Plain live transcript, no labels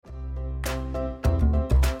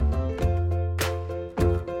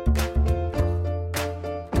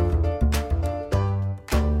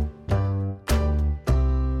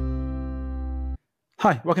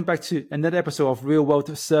Hi, welcome back to another episode of Real World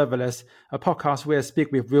Serverless, a podcast where I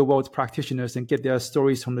speak with real world practitioners and get their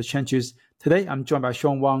stories from the trenches. Today, I'm joined by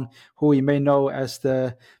Shawn Wang, who you may know as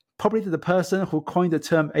probably the person who coined the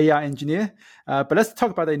term AI engineer. But let's talk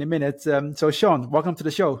about that in a minute. So Shawn, welcome to the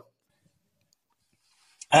show.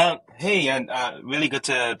 Hey, and really good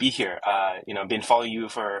to be here. I've been following you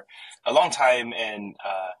for a long time, and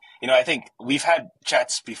I think we've had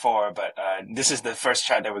chats before, but this is the first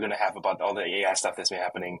chat that we're going to have about all the AI stuff that's been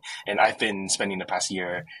happening. And I've been spending the past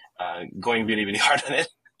year going really, really hard on it.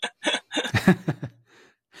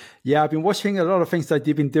 Yeah, I've been watching a lot of things that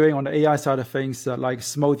you've been doing on the AI side of things, like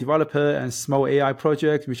small developer and small AI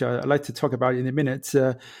project, which I'd like to talk about in a minute.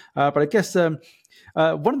 But I guess one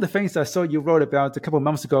of the things I saw you wrote about a couple of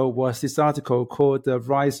months ago was this article called The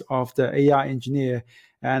Rise of the AI Engineer.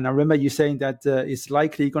 And I remember you saying that it's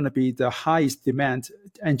likely going to be the highest demand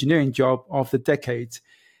engineering job of the decade.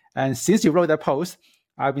 And since you wrote that post,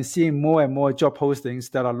 I've been seeing more and more job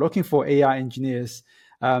postings that are looking for AI engineers.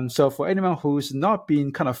 So for anyone who's not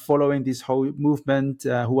been kind of following this whole movement,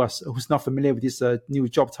 who's not familiar with this new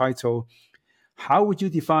job title, how would you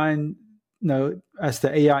define, as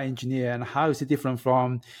the AI engineer, and how is it different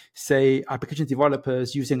from, say, application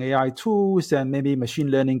developers using AI tools and maybe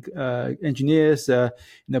machine learning engineers,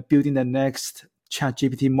 building the next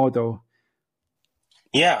ChatGPT model?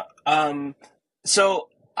 Yeah. So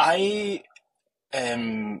I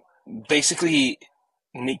am basically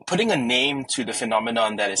putting a name to the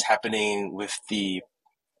phenomenon that is happening with the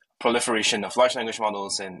proliferation of large language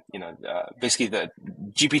models and, basically the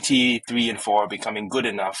GPT 3 and 4 becoming good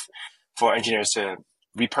enough for engineers to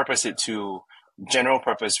repurpose it to general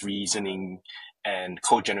purpose reasoning and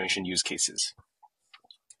code generation use cases.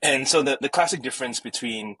 And so the classic difference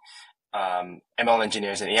between ML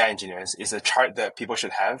engineers and AI engineers is a chart that people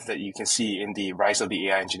should have that you can see in the Rise of the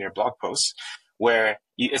AI Engineer blog post, where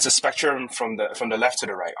it's a spectrum from the left to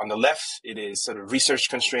the right. On the left, it is sort of research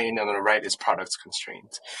constrained, and on the right is product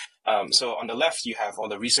constrained. So on the left, you have all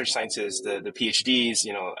the research scientists, the PhDs,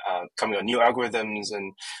 coming on new algorithms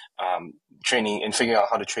and training and figuring out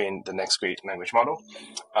how to train the next great language model.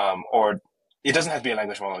 Or it doesn't have to be a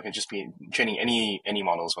language model; it can just be training any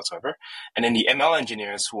models whatsoever. And then the ML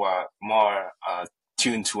engineers who are more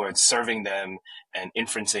tuned towards serving them and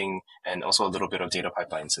inferencing, and also a little bit of data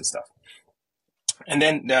pipelines and stuff. And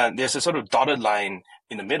then there's a sort of dotted line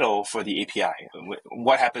in the middle for the API.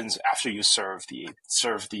 What happens after you serve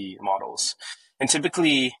the models? And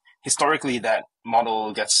typically, historically, that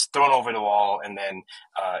model gets thrown over the wall, and then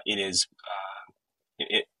it is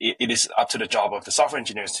up to the job of the software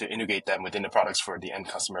engineers to integrate them within the products for the end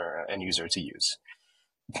customer and user to use.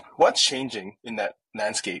 What's changing in that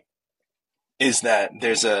landscape is that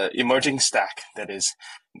there's a emerging stack that is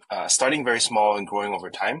starting very small and growing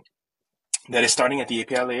over time, that is starting at the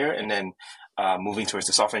API layer and then moving towards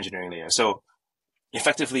the software engineering layer. So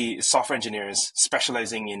effectively, software engineers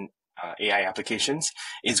specializing in AI applications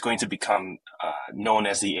is going to become known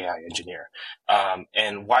as the AI engineer.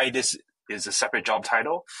 And why this is a separate job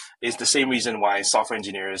title is the same reason why software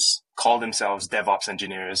engineers call themselves DevOps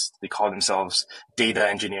engineers. They call themselves data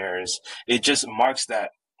engineers. It just marks that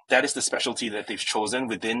is the specialty that they've chosen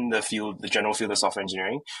within the general field of software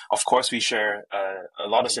engineering. Of course, we share a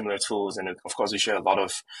lot of similar tools, and of course, we share a lot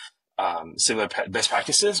of similar best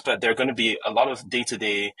practices, but there are going to be a lot of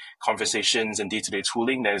day-to-day conversations and day-to-day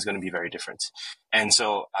tooling that is going to be very different. And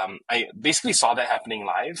so I basically saw that happening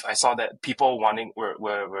live. I saw that people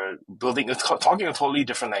were talking a totally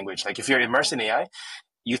different language. Like if you're immersed in AI,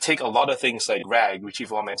 you take a lot of things like RAG,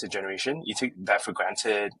 retrieval augmented generation. You take that for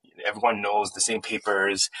granted. Everyone knows the same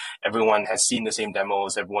papers. Everyone has seen the same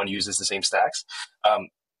demos. Everyone uses the same stacks.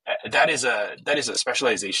 That is a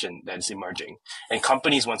specialization that is emerging, and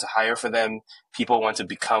companies want to hire for them. People want to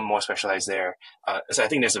become more specialized there. So I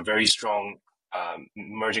think there's a very strong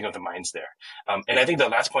merging of the minds there. And I think the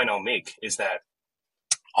last point I'll make is that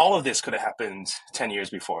all of this could have happened 10 years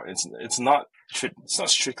before. It's not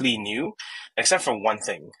strictly new, except for one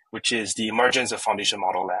thing, which is the emergence of foundation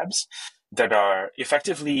model labs that are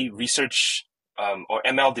effectively research or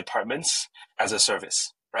ML departments as a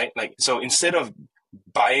service, right? Like, so instead of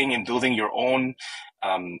buying and building your own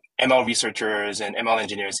ML researchers and ML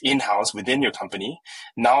engineers in-house within your company,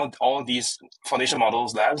 now all these foundation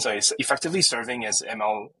models labs are effectively serving as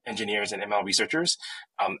ML engineers and ML researchers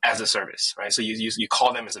as a service, right? So you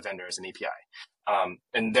call them as a vendor, as an API.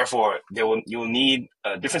 And therefore, you'll need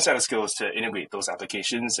a different set of skills to integrate those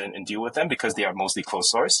applications and deal with them, because they are mostly closed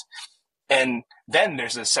source. And then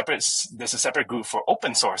there's a separate group for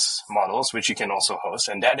open source models, which you can also host.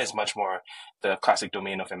 And that is much more the classic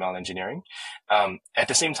domain of ML engineering. At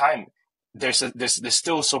the same time, there's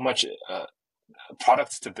still so much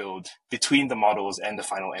products to build between the models and the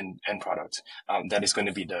final end product. That is going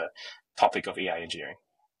to be the topic of AI engineering.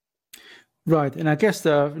 Right, and I guess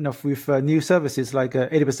with new services like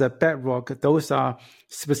AWS Bedrock, those are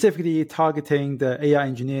specifically targeting the AI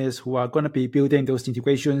engineers who are going to be building those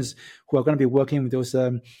integrations, who are going to be working with those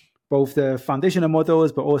both the foundational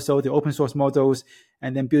models, but also the open source models,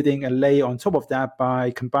 and then building a layer on top of that by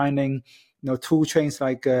combining tool chains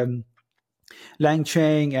like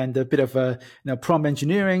LangChain and a bit of prompt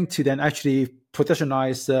engineering to then actually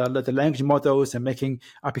productionize the language models and making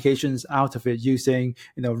applications out of it using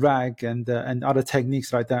RAG and other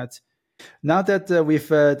techniques like that. Now that with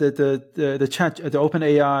the chat, the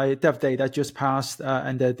OpenAI Dev Day that just passed,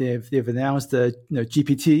 and that they've announced the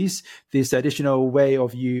GPTs, this additional way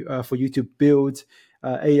of for you to build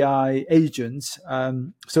AI agents.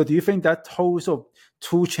 So do you think that whole sort of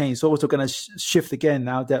tool chain is also going to shift again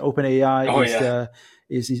now that OpenAI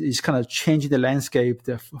is kind of changing the landscape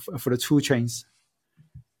for the tool chains?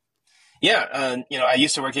 Yeah, I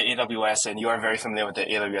used to work at AWS, and you are very familiar with the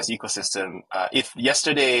AWS ecosystem. If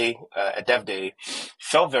yesterday at Dev Day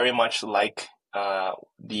felt very much like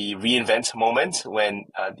the reInvent moment when,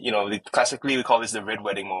 classically we call this the red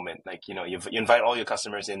wedding moment. Like, you invite all your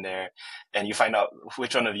customers in there and you find out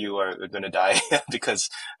which one of you are going to die because,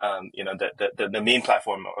 the main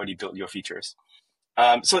platform already built your features.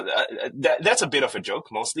 So that's a bit of a joke,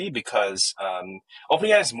 mostly because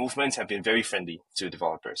OpenAI's movements have been very friendly to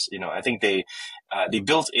developers. I think they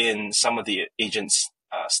built in some of the agents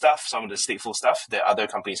stuff, some of the stateful stuff that other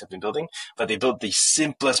companies have been building, but they built the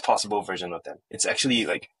simplest possible version of them. It's actually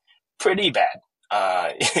like pretty bad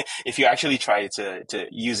if you actually try to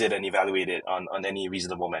use it and evaluate it on any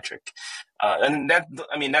reasonable metric. And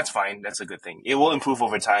that's fine. That's a good thing. It will improve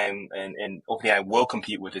over time, and OpenAI will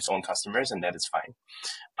compete with its own customers, and that is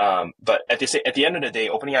fine. But at the end of the day,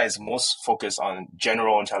 OpenAI is most focused on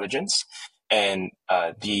general intelligence, and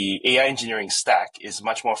the AI engineering stack is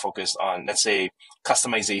much more focused on, let's say,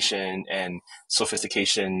 customization and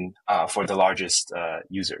sophistication for the largest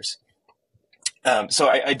users. So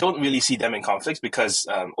I don't really see them in conflict because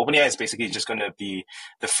OpenAI is basically just going to be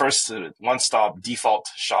the first one-stop default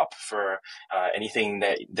shop for anything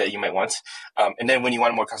that you might want. And then when you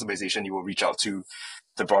want more customization, you will reach out to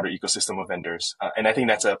the broader ecosystem of vendors. And I think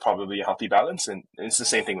that's probably a healthy balance. And it's the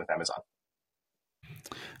same thing with Amazon.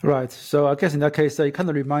 Right. So I guess in that case, it kind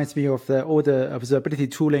of reminds me of all the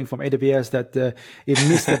observability tooling from AWS that it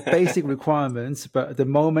meets the basic requirements, but the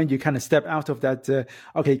moment you kind of step out of that,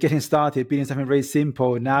 getting started, building something very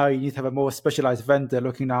simple, now you need to have a more specialized vendor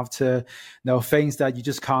looking after things that you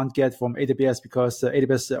just can't get from AWS because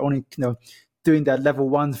AWS only doing that level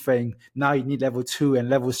 1 thing. Now you need level 2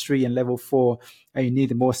 and level 3 and level 4, and you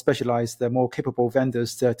need more specialized, more capable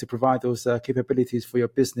vendors to provide those capabilities for your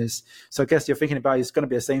business. So I guess you're thinking about it's going to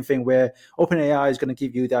be the same thing where OpenAI is going to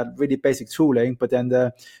give you that really basic tooling, but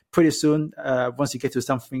then pretty soon, once you get to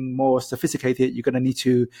something more sophisticated, you're going to need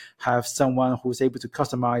to have someone who's able to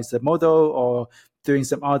customize the model or doing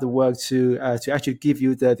some other work to actually give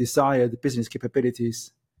you the desired business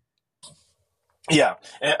capabilities. Yeah,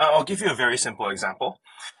 and I'll give you a very simple example.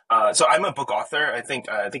 So I'm a book author. I think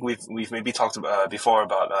we've maybe talked before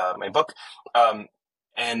about my book,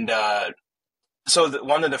 so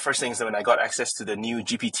one of the first things that when I got access to the new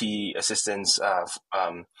GPT assistance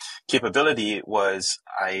capability was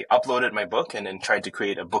I uploaded my book and then tried to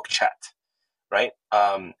create a book chat, right?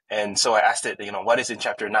 And so I asked it, what is in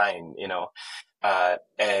chapter 9,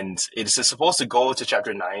 and it's supposed to go to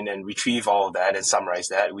chapter 9 and retrieve all of that and summarize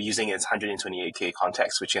that. We're using its 128K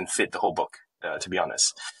context, which can fit the whole book, to be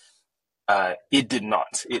honest. It did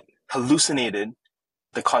not. It hallucinated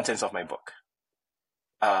the contents of my book.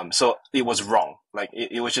 So it was wrong. Like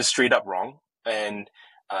it was just straight up wrong. And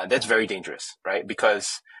that's very dangerous, right?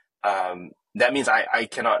 Because that means I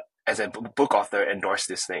cannot, as a book author, endorse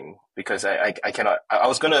this thing because I cannot. I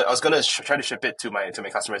was gonna try to ship it to my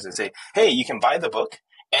customers and say, hey, you can buy the book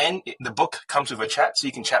and the book comes with a chat, so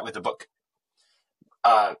you can chat with the book.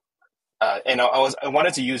 And I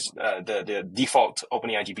wanted to use the default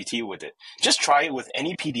OpenAI GPT with it. Just try it with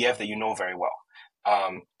any PDF that you know very well.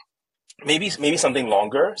 Maybe something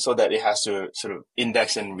longer so that it has to sort of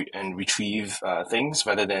index and retrieve things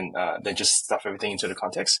rather than just stuff everything into the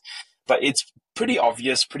context. But it's pretty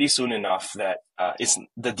obvious pretty soon enough that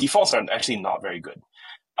the defaults are actually not very good.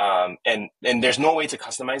 And there's no way to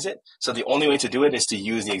customize it. So the only way to do it is to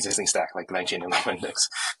use the existing stack like LangChain and LangIndex.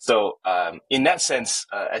 So in that sense,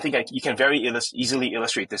 I think you can very easily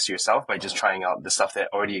illustrate this to yourself by just trying out the stuff that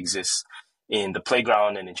already exists in the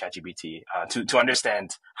playground and in ChatGPT to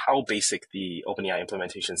understand how basic the OpenAI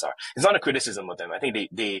implementations are. It's not a criticism of them. I think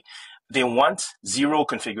they want zero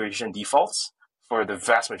configuration defaults for the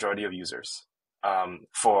vast majority of users. And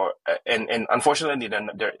unfortunately,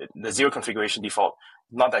 the zero configuration default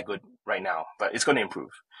not that good right now, but it's going to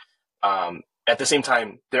improve. At the same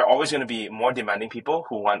time, there are always going to be more demanding people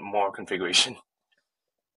who want more configuration.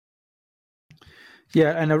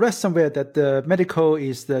 Yeah, and I read somewhere that the medical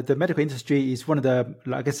industry is one of the,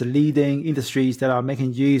 I guess, the leading industries that are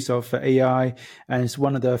making use of AI, and it's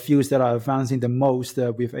one of the fields that are advancing the most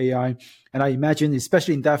with AI. And I imagine,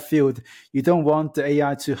 especially in that field, you don't want the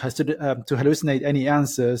AI to hallucinate any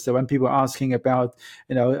answers. So when people are asking about,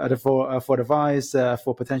 for advice,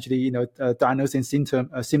 for potentially, diagnosing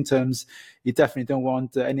symptoms, you definitely don't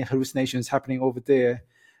want any hallucinations happening over there.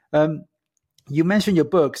 You mentioned your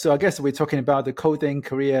book, so I guess we're talking about the Coding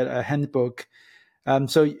Career Handbook.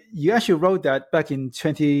 So you actually wrote that back in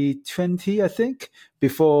 2020, I think,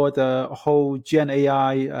 before the whole Gen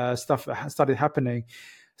AI stuff started happening.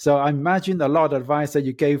 So I imagine a lot of advice that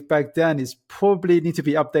you gave back then is probably need to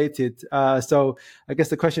be updated. So I guess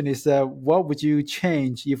the question is, what would you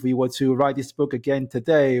change if we were to write this book again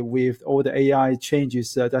today with all the AI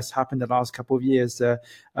changes that's happened the last couple of years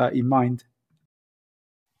in mind?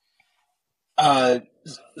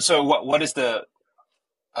 So what is the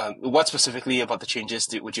what specifically about the changes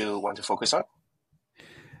would you want to focus on?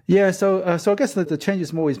 Yeah, so I guess that the change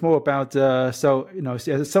is more about as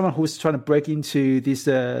someone who's trying to break into this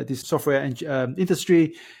software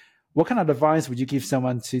industry, what kind of advice would you give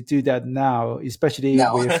someone to do that now, especially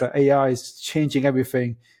with AI is changing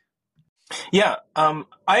everything? Yeah, I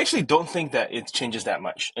actually don't think that it changes that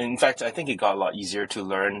much. In fact, I think it got a lot easier to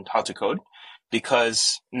learn how to code,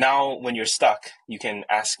 because now when you're stuck, you can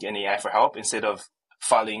ask an AI for help instead of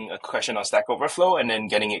filing a question on Stack Overflow and then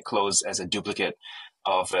getting it closed as a duplicate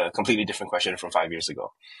of a completely different question from 5 years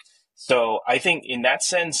ago. So I think in that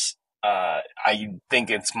sense, I think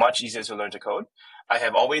it's much easier to learn to code. I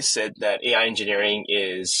have always said that AI engineering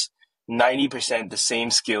is 90% the same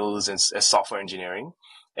skills as software engineering,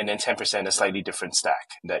 and then 10% a slightly different stack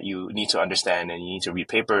that you need to understand, and you need to read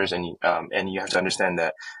papers, and you have to understand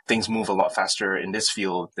that things move a lot faster in this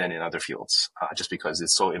field than in other fields, just because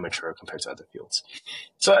it's so immature compared to other fields.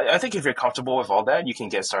 So I think if you're comfortable with all that, you can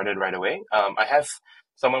get started right away. I have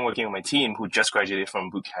someone working on my team who just graduated from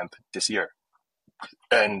boot camp this year,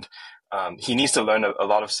 and he needs to learn a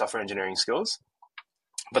lot of software engineering skills.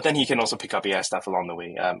 But then he can also pick up AI stuff along the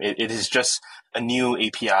way. It is just a new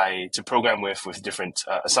API to program with different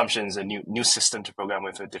assumptions, a new system to program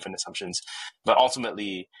with different assumptions. But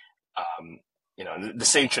ultimately, the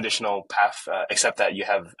same traditional path, except that you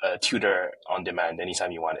have a tutor on demand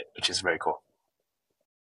anytime you want it, which is very cool.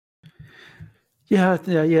 Yeah.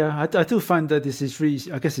 I do find that this is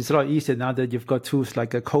really, I guess it's a lot easier now that you've got tools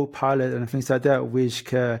like a Copilot and things like that,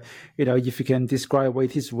 which, if you can describe what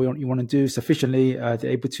it is you want to do sufficiently, they're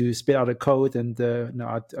able to spit out a code. And,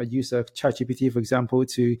 I use a ChatGPT, for example,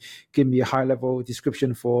 to give me a high level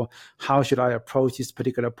description for how should I approach this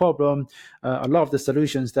particular problem. A lot of the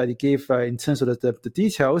solutions that it give in terms of the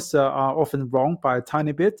details are often wrong by a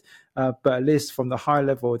tiny bit. But at least from the high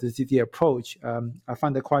level, the approach, I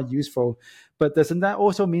find that quite useful. But doesn't that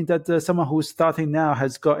also mean that someone who's starting now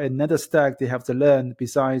has got another stack they have to learn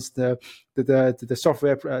besides the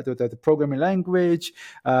software, the programming language,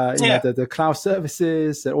 the cloud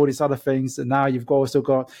services, all these other things? And now you've also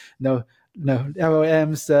got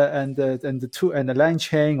LLMs and the tool and the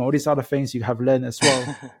LangChain, all these other things you have learned as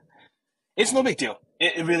well. It's no big deal.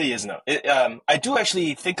 It really is I do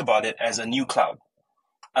actually think about it as a new cloud.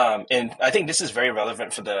 And I think this is very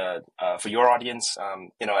relevant for your audience.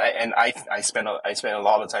 I spent a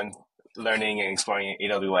lot of time learning and exploring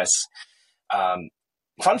AWS.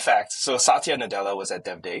 Fun fact: so Satya Nadella was at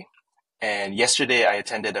Dev Day, and yesterday I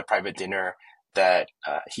attended a private dinner that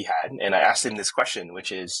he had, and I asked him this question,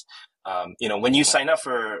 which is, when you sign up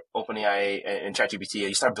for OpenAI and ChatGPT and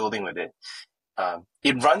you start building with it,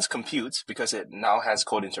 it runs compute because it now has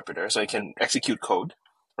code interpreter, so it can execute code.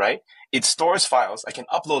 Right? It stores files. I can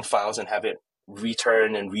upload files and have it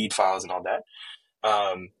return and read files and all that.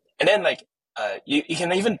 And then it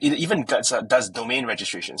even does domain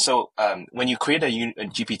registration. So when you create a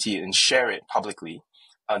GPT and share it publicly,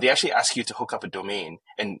 they actually ask you to hook up a domain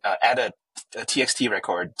and add a TXT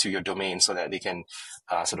record to your domain so that they can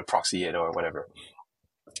sort of proxy it or whatever.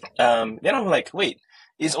 Then I'm like, wait,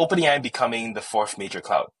 is OpenAI becoming the fourth major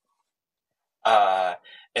cloud?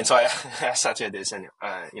 And so I asked Satya this, and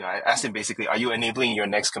I asked him basically, are you enabling your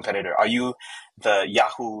next competitor? Are you the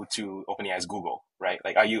Yahoo to OpenAI's Google, right?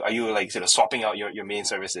 Like, are you like sort of swapping out your main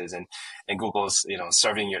services, and Google's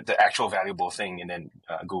serving the actual valuable thing, and then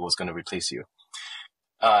Google's going to replace you?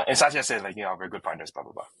 And Satya said, like, we're good partners, blah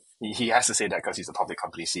blah blah. He has to say that because he's a public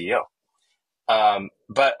company CEO.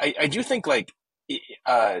 But I do think like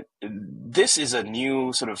this is a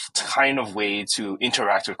new sort of kind of way to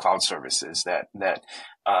interact with cloud services that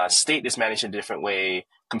state is managed in a different way,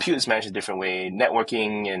 compute is managed in a different way,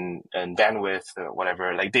 networking and bandwidth or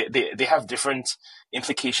whatever. Like they have different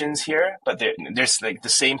implications here, but there's like the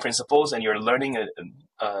same principles, and you're learning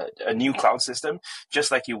a new cloud system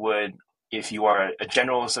just like you would if you are a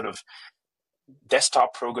general sort of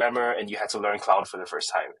desktop programmer and you had to learn cloud for the first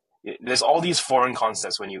time. There's all these foreign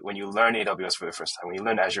concepts when you learn AWS for the first time, when you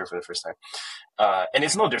learn Azure for the first time, and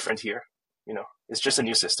it's no different here. It's just a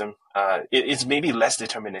new system. It's maybe less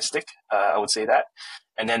deterministic, I would say that,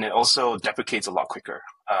 and then it also deprecates a lot quicker.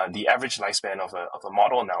 The average lifespan of a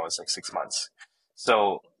model now is like 6 months.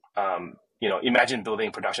 So imagine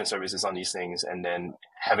building production services on these things and then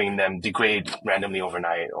having them degrade randomly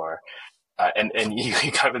overnight, or and you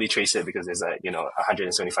can't really trace it because there's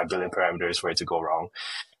 175 billion parameters for it to go wrong.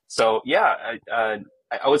 So yeah, I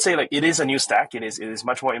would say like it is a new stack. It is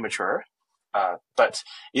much more immature, but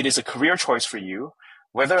it is a career choice for you,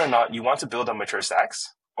 whether or not you want to build on mature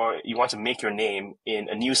stacks or you want to make your name in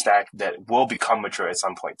a new stack that will become mature at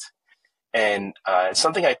some point. And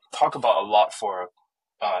something I talk about a lot for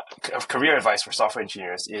career advice for software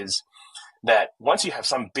engineers is that once you have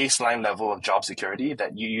some baseline level of job security,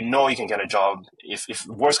 that you can get a job. If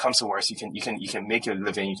worst comes to worst, you can make your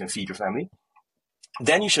living, you can feed your family.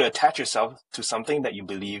 Then you should attach yourself to something that you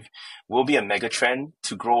believe will be a mega trend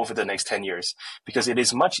to grow over the next 10 years, because it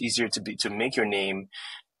is much easier to make your name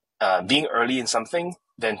being early in something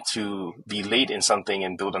than to be late in something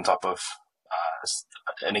and build on top of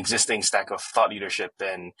an existing stack of thought leadership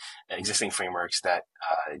and existing frameworks that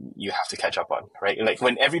you have to catch up on, right? Like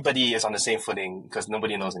when everybody is on the same footing because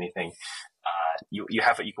nobody knows anything, you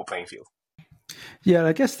have an equal playing field. Yeah,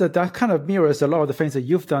 I guess that kind of mirrors a lot of the things that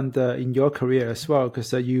you've done in your career as well,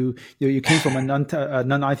 because you came from a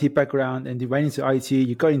non-IT background and you went into IT,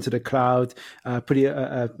 you got into the cloud pretty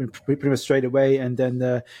much straight away, and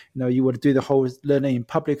then you would do the whole learning in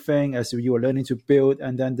public thing as you were learning to build,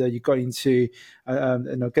 and then you got into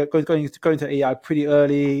going into AI pretty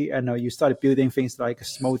early, and you started building things like a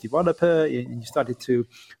small developer, and you started to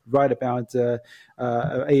write about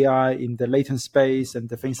AI in the latent space and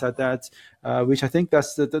the things like that, which I think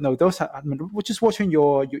that's just watching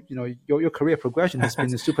your career progression has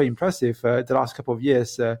been super impressive the last couple of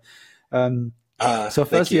years. So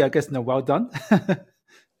firstly, I guess well done.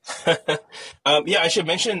 I should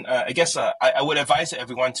mention, I guess I would advise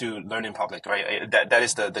everyone to learn in public, right? That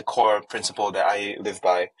is the core principle that I live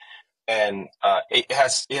by. And it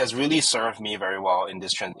has really served me very well in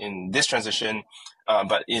this transition,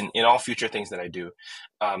 but in all future things that I do.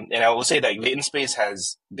 And I will say that latent space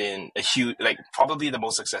has been a huge, like probably the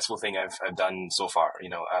most successful thing I've done so far.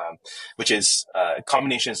 Which is a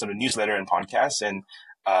combination of sort of newsletter and podcasts. And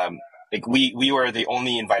like we were the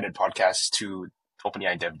only invited podcast to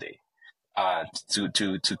OpenAI Dev Day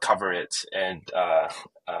to cover it, and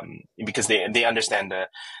because they understand that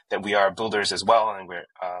we are builders as well, and we're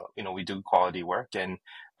we do quality work, and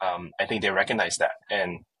I think they recognize that,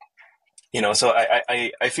 and so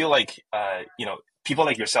I feel like people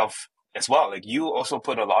like yourself as well, like you also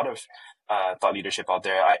put a lot of thought leadership out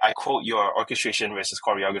there. I quote your orchestration versus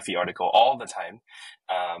choreography article all the time,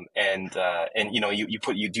 and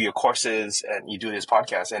you do your courses and you do this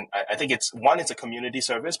podcast, and I think it's a community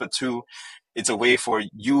service, but two, it's a way for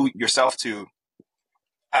you yourself to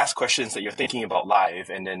ask questions that you're thinking about live,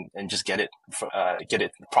 and just get it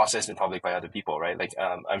processed in public by other people, right? Like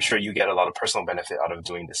I'm sure you get a lot of personal benefit out of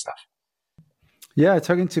doing this stuff. Yeah,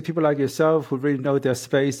 talking to people like yourself who really know their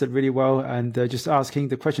space really well, and just asking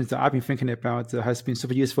the questions that I've been thinking about has been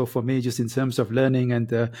super useful for me, just in terms of learning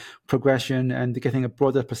and progression and getting a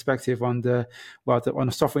broader perspective on the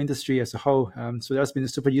software industry as a whole. So that's been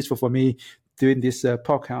super useful for me doing this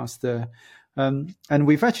podcast. And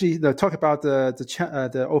we've actually talked about the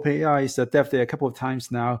OpenAI's Dev Day a couple of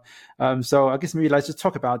times now. So I guess maybe let's just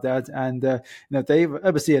talk about that. And they've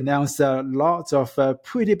obviously announced lots of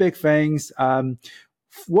pretty big things.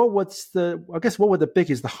 What were the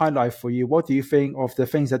biggest highlight for you? What do you think of the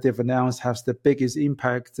things that they've announced has the biggest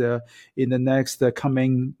impact in the next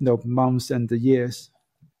coming months and the years?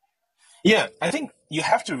 Yeah, I think you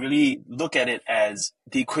have to really look at it as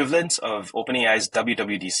the equivalent of OpenAI's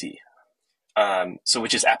WWDC. So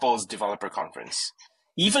which is Apple's developer conference.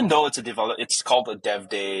 even though it's called a dev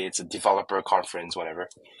day, it's a developer conference, whatever.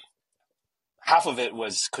 Half of it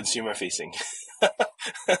was consumer facing.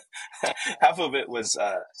 Half of it was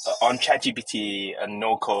on ChatGPT, a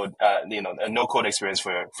no code, a no code experience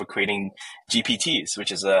for creating GPTs,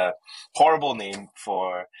 which is a horrible name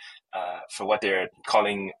for what they're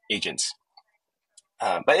calling agents.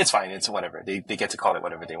 But it's fine. It's whatever. They get to call it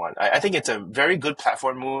whatever they want. I think it's a very good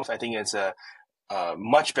platform move. I think it's a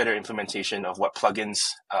much better implementation of what plugins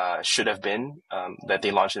should have been that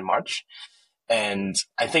they launched in March. And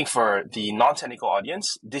I think for the non-technical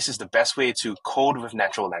audience, this is the best way to code with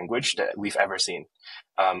natural language that we've ever seen.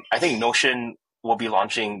 I think Notion will be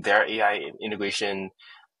launching their AI integration,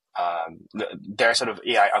 their sort of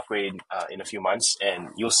AI upgrade in a few months, and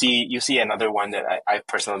you'll see another one that I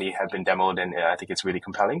personally have been demoed, and I think it's really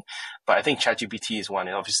compelling. But I think ChatGPT is one,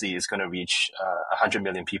 and obviously it's going to reach 100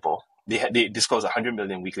 million people. They disclose 100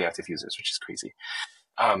 million weekly active users, which is crazy.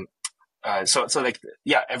 So like,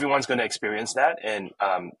 yeah, everyone's going to experience that. And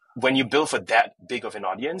when you build for that big of an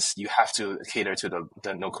audience, you have to cater to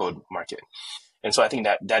the no code market. And so I think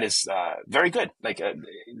that is very good. Like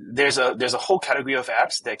there's a whole category of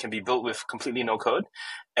apps that can be built with completely no code,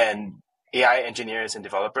 and AI engineers and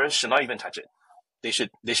developers should not even touch it. They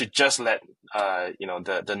should just let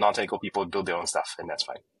the non-technical people build their own stuff, and that's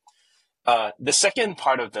fine. The second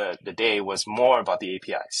part of the day was more about the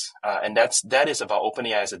APIs, and that is about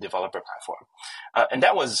OpenAI as a developer platform, and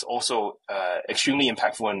that was also extremely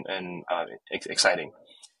impactful and exciting.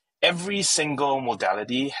 Every single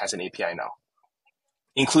modality has an API now,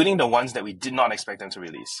 including the ones that we did not expect them to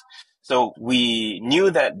release. So we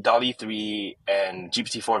knew that DALL-E 3 and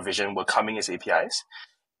GPT-4 Vision were coming as APIs,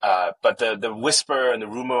 but the whisper and the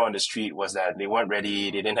rumor on the street was that they weren't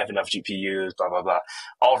ready, they didn't have enough GPUs, blah, blah, blah.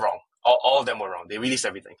 All wrong. All of them were wrong. They released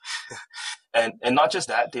everything. and not just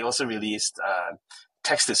that, they also released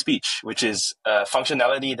text-to-speech, which is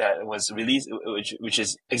functionality that was released, which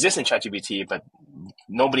exists in ChatGPT, but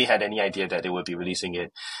nobody had any idea that they would be releasing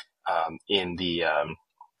it in the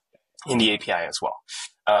API as well.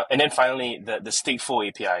 And then finally, the stateful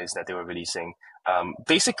APIs that they were releasing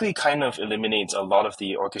basically kind of eliminates a lot of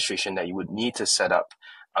the orchestration that you would need to set up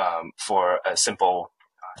for a simple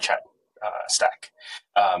chat stack.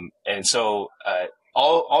 And so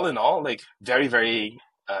all in all, like very, very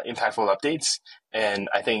impactful updates. And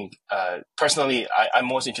I think personally, I'm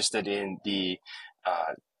most interested in the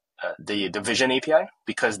Vision API,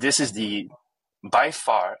 because this is by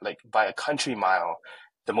far, like by a country mile,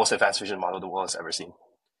 the most advanced vision model the world has ever seen.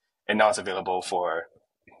 And now it's available for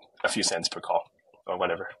a few cents per call or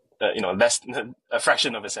whatever, a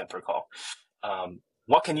fraction of a cent per call.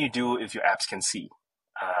 What can you do if your apps can see?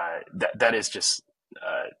 That is just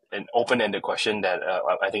an open-ended question that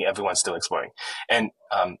I think everyone's still exploring. And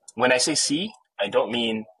when I say see, I don't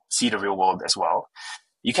mean see the real world as well.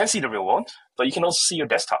 You can see the real world, but you can also see your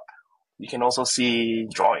desktop. You can also see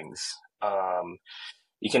drawings.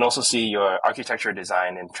 You can also see your architecture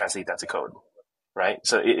design and translate that to code, right?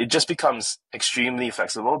 So it just becomes extremely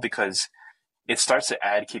flexible, because it starts to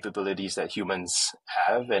add capabilities that humans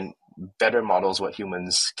have and better models what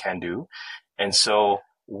humans can do. And so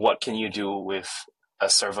what can you do with a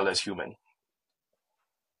serverless human?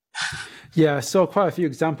 Yeah, I saw quite a few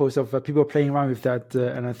examples of people playing around with that,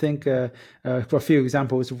 and I think for a few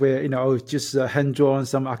examples where just hand drawn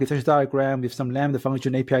some architecture diagram with some Lambda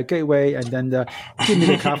function API gateway, and then give me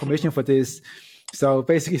the confirmation for this. So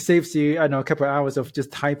basically, saves you a couple of hours of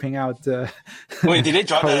just typing out. Wait, did they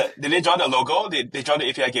draw the logo? Did they draw the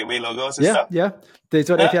API gateway logos and stuff? Yeah, they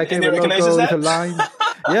draw the API gateway logo with a line.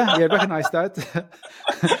 Yeah, recognize that,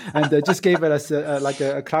 and they just gave it as a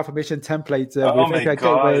CloudFormation template with API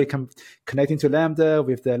gateway connecting to Lambda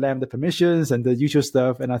with the Lambda permissions and the usual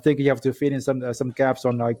stuff. And I think you have to fill in some gaps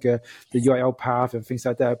on the URL path and things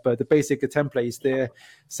like that. But the basic template is there,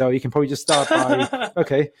 so you can probably just start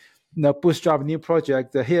by bootstrap a new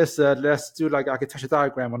project. Here's let's do like architecture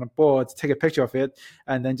diagram on a board, take a picture of it,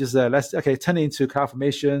 and then just turn it into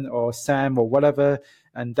CloudFormation or SAM or whatever,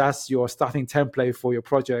 and that's your starting template for your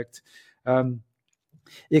project.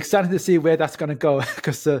 Excited to see where that's going to go,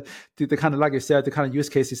 because the kind of, like you said, the kind of use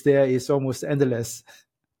cases there is almost endless.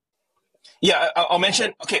 Yeah, I'll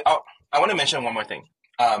mention. Okay, I want to mention one more thing.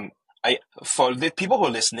 For the people who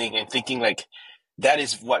are listening and thinking like, that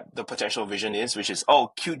is what the potential vision is, which is,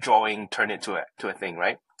 cute drawing, turn it to a thing,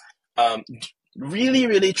 right? Really,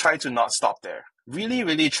 really try to not stop there. Really,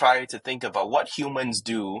 really try to think about what humans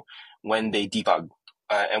do when they debug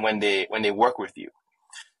and when they work with you.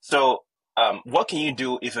 So what can you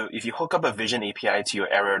do if you hook up a Vision API to your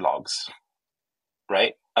error logs,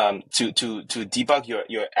 right? To debug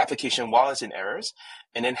your application while it's in errors,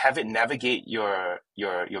 and then have it navigate your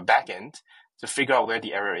backend to figure out where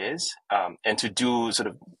the error is, and to do sort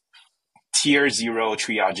of tier 0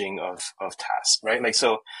 triaging of tasks, right? Like,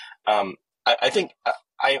 so, I think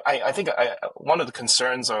one of the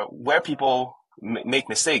concerns, or where people make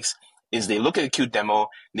mistakes, is they look at a cute demo,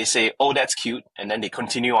 they say, oh, that's cute, and then they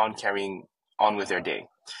continue on carrying on with their day.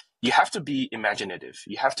 You have to be imaginative.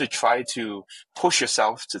 You have to try to push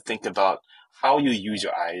yourself to think about how you use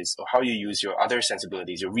your eyes, or how you use your other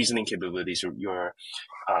sensibilities, your reasoning capabilities, your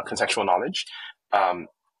contextual knowledge,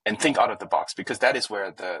 and think out of the box, because that is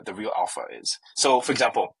where the real alpha is. So, for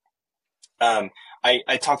example,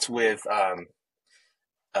 I talked with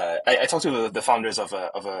I talked to the founders of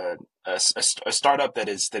a startup that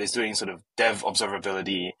is doing sort of dev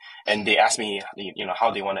observability, and they asked me,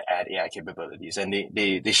 how they want to add AI capabilities, and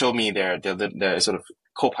they showed me their sort of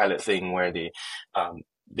Copilot thing, where they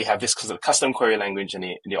have this sort of custom query language, and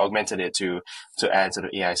they augmented it to add sort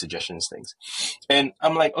of AI suggestions things. And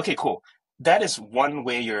I'm like, okay, cool. That is one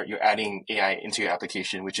way you're adding AI into your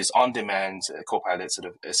application, which is on-demand Copilot sort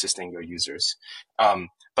of assisting your users.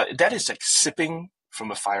 But that is like sipping from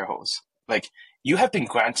a fire hose. Like, you have been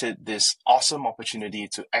granted this awesome opportunity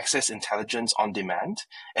to access intelligence on demand,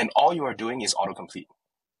 and all you are doing is autocomplete.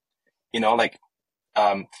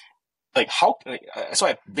 So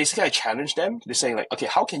I challenged them to say, like, okay,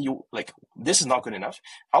 how can you, like, this is not good enough.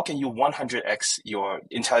 How can you 100x your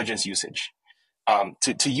intelligence usage?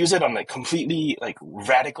 To use it on like completely like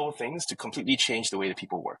radical things to completely change the way that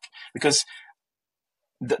people work. Because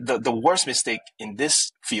the worst mistake in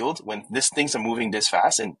this field, when things are moving this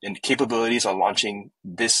fast and capabilities are launching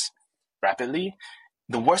this rapidly,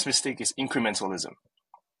 the worst mistake is incrementalism.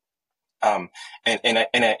 And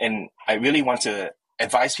I really want to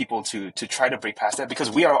advise people to try to break past that,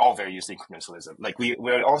 because we are all very used to incrementalism. Like,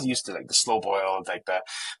 we're all used to like the slow boil,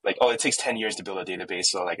 oh, it takes 10 years to build a database.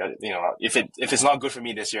 So like, if it's not good for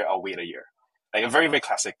me this year, I'll wait a year. Like a very, very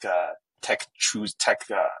classic, tech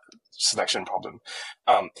selection problem.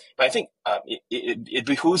 But I think, it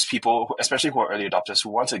behooves people, especially who are early adopters, who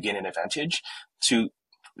want to gain an advantage, to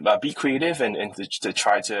be creative and to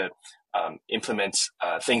try to, implement,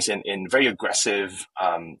 things in very aggressive,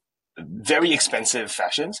 very expensive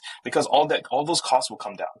fashions, because all those costs will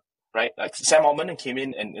come down, right? Like, Sam Altman came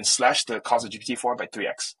in and slashed the cost of GPT-4 by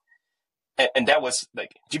 3x. And that was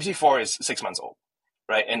like, GPT-4 is 6 months old,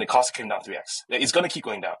 right? And the cost came down 3x. It's going to keep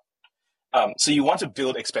going down. So you want to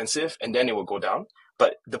build expensive, and then it will go down.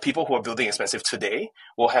 But the people who are building expensive today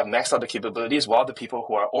will have maxed out the capabilities, while the people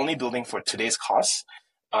who are only building for today's costs,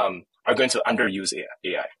 are going to underuse AI. Do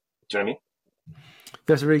you know what I mean?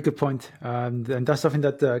 That's a really good point. And that's something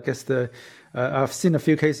that I guess I've seen a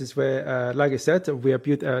few cases where, like I said, we are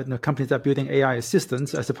companies that are building AI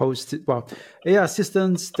assistants, as opposed to, AI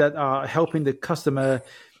assistants that are helping the customer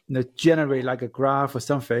generate like a graph or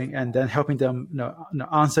something, and then helping them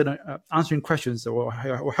answering questions, or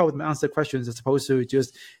help them answer questions, as opposed to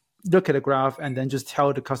just look at a graph and then just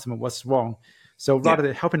tell the customer what's wrong. So rather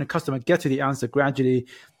than helping the customer get to the answer gradually,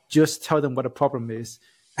 just tell them what the problem is.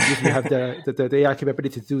 If you have the AI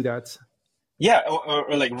capability to do that. Yeah,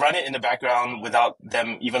 or like run it in the background without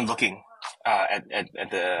them even looking at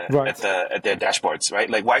their dashboards, right?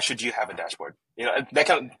 Like, why should you have a dashboard? That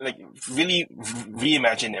kind of like really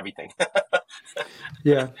reimagine everything.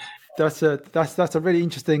 Yeah, that's a really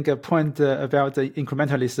interesting point about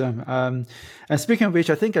incrementalism. And speaking of which,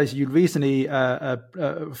 I think as you recently, I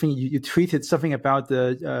think you tweeted something about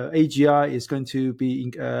the AGI is going to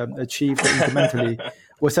be achieved incrementally.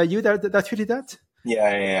 Was that you that tweeted that?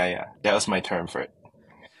 Yeah. That was my term for it.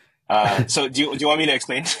 So do you want me to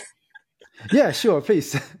explain? Yeah, sure,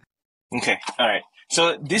 please. Okay, all right.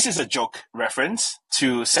 So this is a joke reference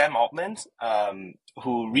to Sam Altman,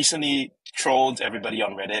 who recently trolled everybody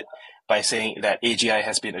on Reddit by saying that AGI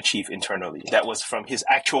has been achieved internally. That was from his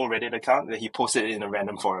actual Reddit account that he posted in a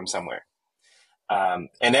random forum somewhere. And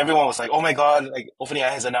everyone was like, oh my God, like OpenAI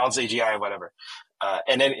has announced AGI or whatever.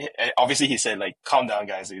 And then obviously he said, like, calm down,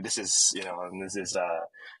 guys. This is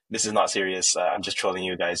not serious. I'm just trolling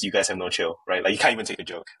you guys. You guys have no chill, right? Like, you can't even take a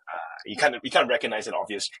joke. You can't recognize an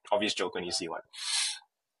obvious joke when you see one.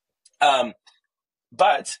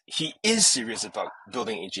 But he is serious about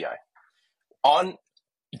building AGI. On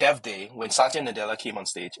Dev Day, when Satya Nadella came on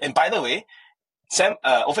stage, and by the way,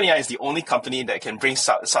 OpenAI is the only company that can bring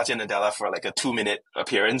Satya Nadella for like a 2-minute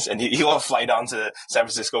appearance, and he will fly down to San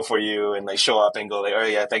Francisco for you and like show up and go like, oh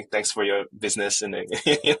yeah, thanks for your business, and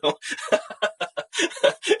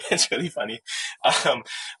It's really funny.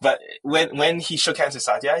 But when he shook hands with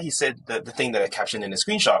Satya, he said the thing that I captioned in the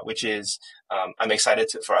screenshot, which is, I'm excited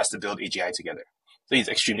for us to build AGI together. So he's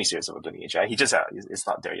extremely serious about building AGI. He just, it's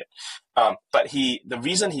not there yet. But the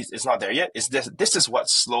reason it's not there yet is this is what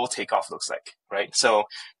slow takeoff looks like, right? So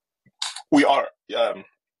we are,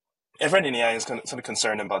 everyone in AI is sort of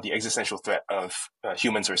concerned about the existential threat of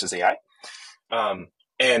humans versus AI.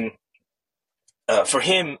 And for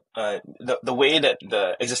him, the way that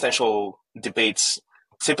the existential debates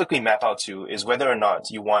typically map out to is whether or not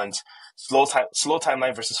you want slow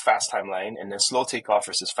timeline versus fast timeline, and then slow takeoff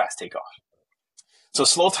versus fast takeoff. So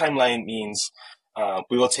slow timeline means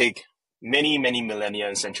we will take many, many millennia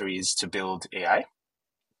and centuries to build AI.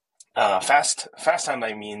 Fast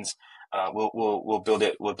timeline means we'll build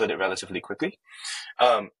it relatively quickly.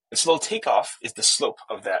 Slow takeoff is the slope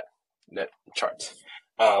of that chart.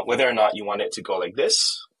 Whether or not you want it to go like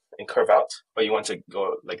this and curve out, or you want to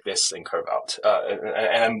go like this and curve out.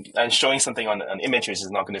 And I'm showing something on image, which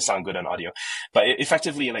is not going to sound good on audio. But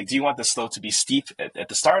effectively, like, do you want the slope to be steep at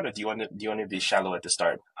the start, or do you want it to be shallow at the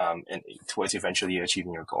start, and towards eventually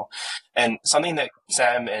achieving your goal? And something that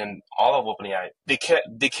Sam and all of OpenAI, they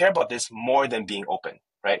care about this more than being open,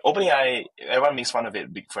 right? OpenAI, everyone makes fun of it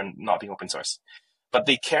for not being open source, but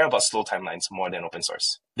they care about slow timelines more than open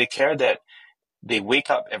source. They care that they wake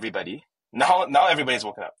up everybody. Now everybody's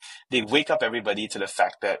woken up. They wake up everybody to the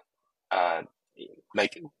fact that,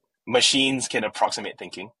 like, machines can approximate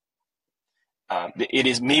thinking. It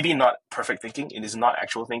is maybe not perfect thinking. It is not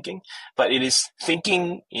actual thinking, but it is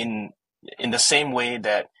thinking in the same way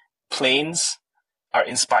that planes are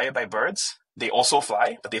inspired by birds. They also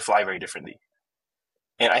fly, but they fly very differently.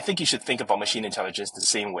 And I think you should think about machine intelligence the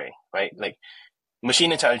same way, right? Like,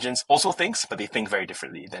 machine intelligence also thinks, but they think very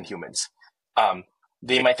differently than humans.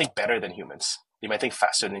 They might think better than humans. They might think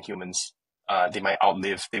faster than humans. They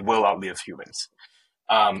will outlive humans.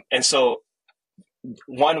 And so,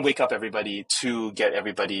 one, wake up everybody; two, get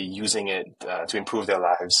everybody using it to improve their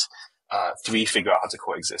lives; three, figure out how to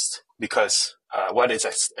coexist. Because what is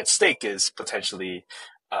at stake is potentially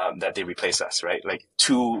that they replace us, right? Like,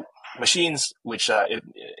 two machines which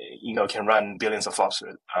can run billions of flops.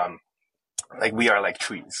 Like, we are like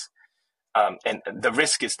trees. And the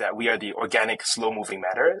risk is that we are the organic, slow-moving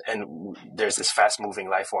matter, and there's this fast-moving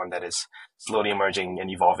life form that is slowly emerging and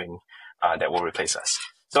evolving that will replace us.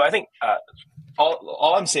 So I think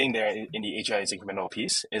all I'm saying there in the AGI's incremental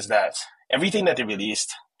piece is that everything that they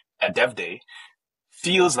released at Dev Day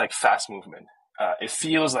feels like fast movement. It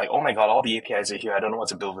feels like, oh my God, all the APIs are here. I don't know what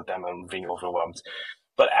to build with them. I'm being overwhelmed.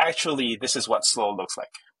 But actually, this is what slow looks like.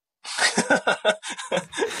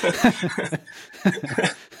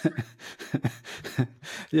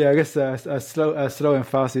 Yeah, I guess slow and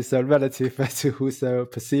fast is relative to who's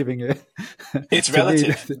perceiving it. It's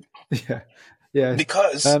relative. Yeah.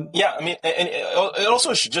 Because I mean, and it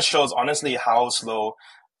also just shows honestly how slow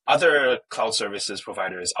other cloud services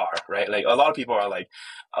providers are, right? Like, a lot of people are like,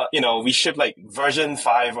 we ship like version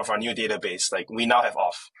 5 of our new database. Like, we now have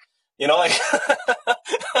off. Like,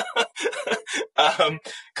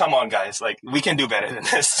 come on, guys. Like, we can do better than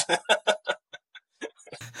this.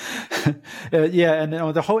 And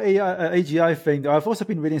on the whole AGI thing, I've also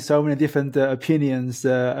been reading so many different opinions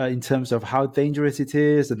in terms of how dangerous it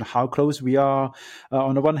is and how close we are.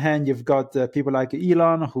 On the one hand, you've got people like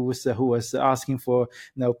Elon, who was asking for,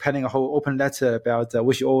 penning a whole open letter about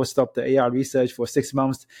we should all stop the AI research for 6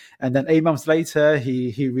 months, and then 8 months later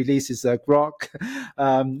he releases Grok,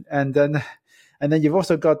 and then you've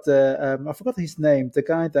also got I forgot his name, the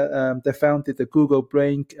guy that founded the Google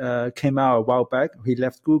Brain, came out a while back. He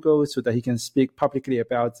left Google so that he can speak publicly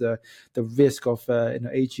about the risk of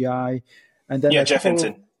AGI. And then Jeff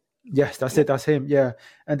Hinton. Yes, that's it. That's him. Yeah.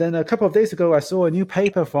 And then a couple of days ago, I saw a new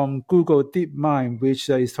paper from Google DeepMind, which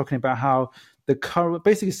is talking about how the current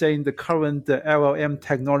LLM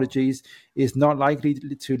technologies is not likely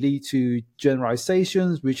to lead to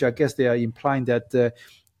generalizations, which I guess they are implying that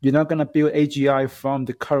you're not going to build AGI from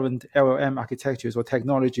the current LLM architectures or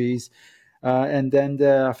technologies. And then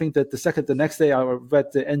I think that the next day I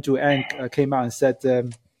read Andrew Ng came out and said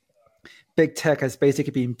big tech has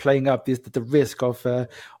basically been playing up the risk of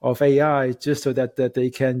AI just so that they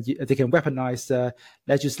can weaponize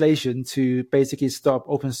legislation to basically stop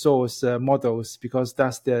open source models, because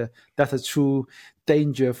that's a true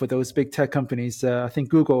danger for those big tech companies. I think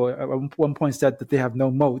Google at one point said that they have no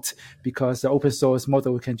moat because the open source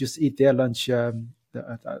model can just eat their lunch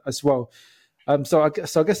as well. So I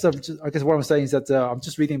guess I guess what I'm saying is that I'm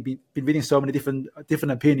just been reading so many different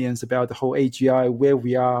opinions about the whole AGI, where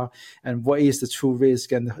we are, and what is the true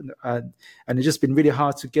risk, and it's just been really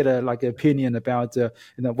hard to get a like an opinion about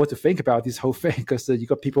what to think about this whole thing, because you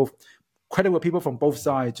got credible people from both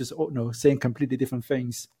sides just saying completely different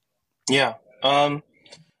things. Yeah.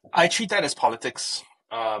 I treat that as politics.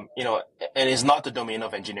 And it's not the domain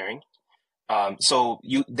of engineering. So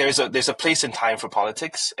there's a place and time for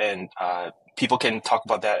politics, and people can talk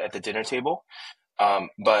about that at the dinner table.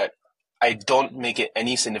 But I don't make it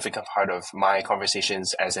any significant part of my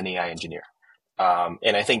conversations as an AI engineer.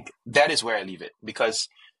 And I think that is where I leave it, because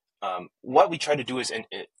what we try to do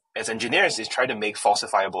as engineers is try to make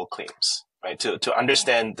falsifiable claims, right? To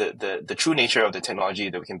understand the true nature of the technology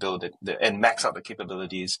that we can build and max out the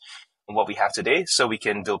capabilities of what we have today, so we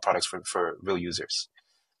can build products for real users.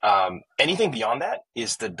 Anything beyond that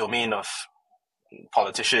is the domain of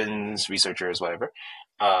politicians, researchers, whatever.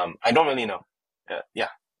 I don't really know. Yeah.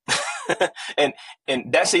 and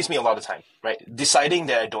that saves me a lot of time, right? Deciding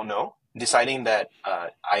that I don't know, deciding that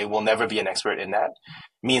I will never be an expert in that,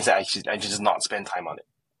 means that I just not spend time on it.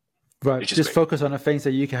 Right. Just great. Focus on the things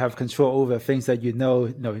that you can have control over, things that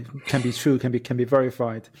can be true, can be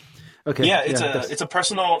verified. Okay. Yeah, it's a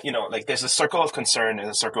personal, like there's a circle of concern and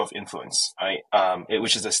a circle of influence, right?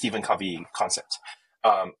 Which is a Stephen Covey concept.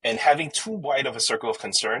 And having too wide of a circle of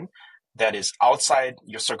concern that is outside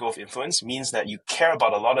your circle of influence means that you care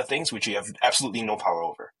about a lot of things which you have absolutely no power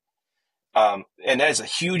over. And that is a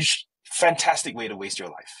huge, fantastic way to waste your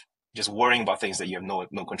life, just worrying about things that you have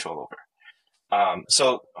no control over.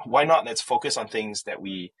 So why not? Let's focus on things that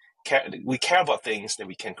we care about, things that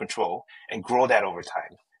we can control, and grow that over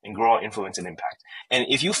time, and grow our influence and impact. And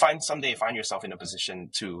if you someday find yourself in a position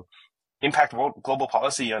to impact global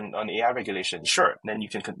policy on AI regulation, sure, then you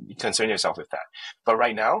can concern yourself with that. But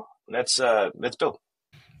right now, let's build.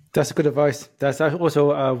 That's good advice. That's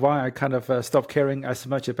also why I kind of stopped caring as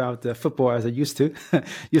much about football as I used to.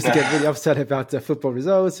 Used to get really upset about the football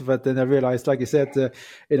results, but then I realized, like you said,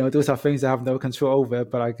 those are things I have no control over,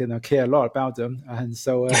 but I can care a lot about them. And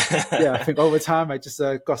so, I think over time I just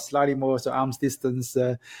got slightly more arm's distance.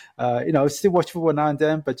 Still watch football now and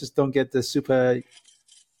then, but just don't get the super,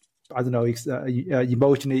 I don't know,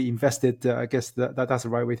 emotionally invested. I guess that's the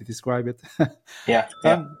right way to describe it. Yeah.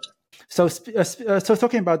 So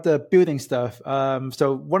talking about the building stuff,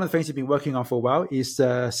 so one of the things you've been working on for a while is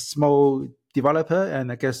small developer,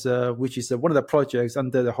 and I guess which is one of the projects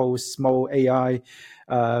under the whole small AI,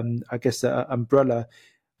 umbrella.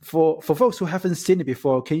 For folks who haven't seen it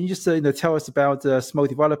before, can you just tell us about small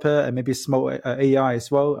developer and maybe small AI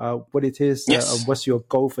as well? What it is, yes. What's your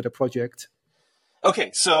goal for the project?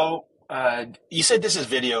 Okay, so you said this is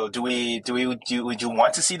video. Would you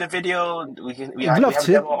want to see the video? We have a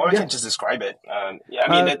demo, or we can just describe it.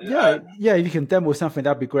 If you can demo something,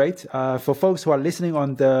 that'd be great. For folks who are listening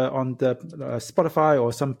on the Spotify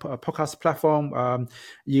or some podcast platform,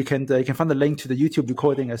 you can find the link to the YouTube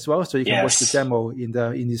recording as well, so you can watch the demo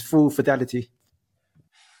in its full fidelity.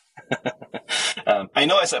 I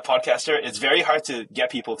know as a podcaster, it's very hard to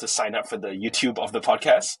get people to sign up for the YouTube of the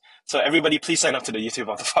podcast. So everybody, please sign up to the YouTube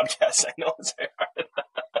of the podcast. I know it's very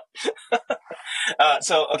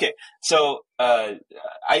hard.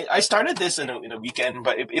 I started this in a weekend,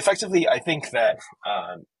 but effectively, I think that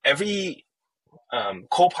every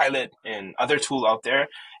Copilot and other tool out there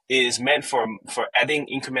is meant for adding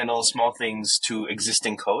incremental small things to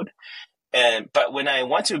existing code. But when I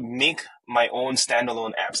want to make my own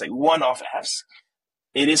standalone apps, like one-off apps,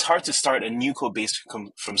 it is hard to start a new code base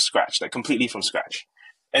from scratch, like completely from scratch.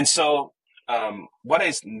 And so what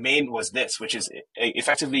I made was this, which is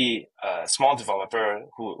effectively a small developer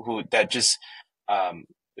who just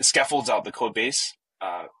scaffolds out the code base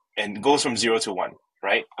and goes from 0 to 1,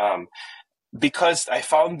 right? Because I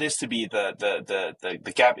found this to be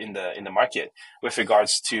the gap in the market with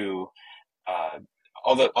regards to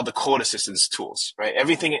all the code assistance tools, right?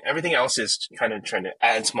 Everything else is kind of trying to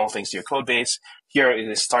add small things to your code base. Here it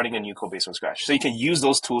is starting a new code base from scratch. So you can use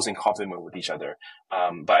those tools in complement with each other.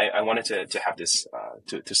 But I wanted to have this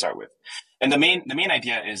to start with. And the main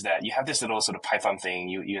idea is that you have this little sort of Python thing.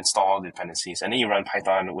 You install the dependencies, and then you run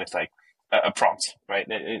Python with like a prompt, right?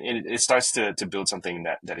 It starts to build something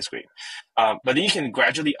that is great. But then you can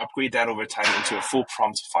gradually upgrade that over time into a full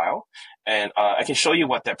prompt file. And I can show you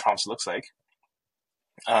what that prompt looks like.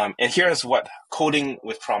 And here's what coding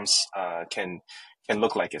with prompts can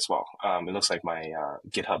look like as well. It looks like my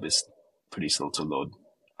GitHub is pretty slow to load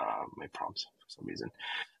my prompts for some reason.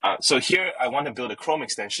 So here I want to build a Chrome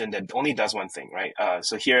extension that only does one thing, right?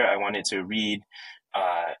 So here I wanted to read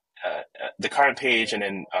the current page and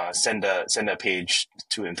then send a page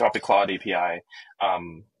to Anthropic Claude API.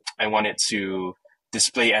 I want it to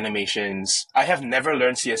display animations. I have never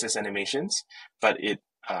learned CSS animations, but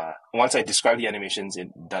once I describe the animations, it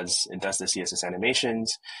does the CSS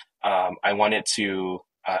animations. I want it to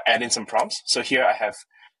add in some prompts. So here I have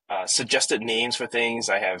suggested names for things.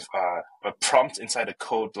 I have a prompt inside a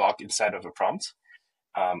code block inside of a prompt.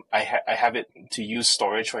 I have it to use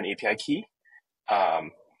storage for an API key.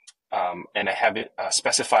 And I have it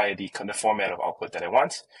specify the format of output that I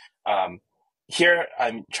want. Here,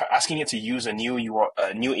 I'm asking it to use a new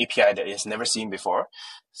API that it has never seen before.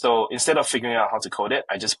 So instead of figuring out how to code it,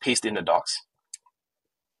 I just paste in the docs.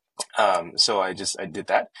 So I did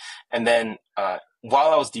that. And then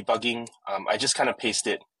while I was debugging, I just kind of paste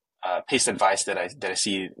advice that I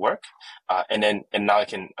see work. And now I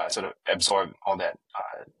can sort of absorb all that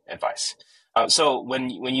advice. So when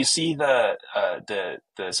you see the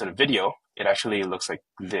sort of video, it actually looks like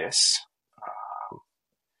this.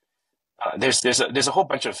 There's a whole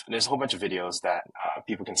bunch of videos that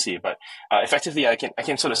people can see, but effectively I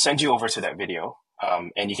can sort of send you over to that video,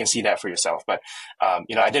 and you can see that for yourself. But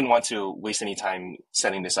I didn't want to waste any time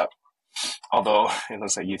setting this up, although it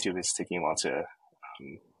looks like YouTube is taking a while to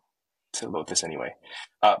load this anyway.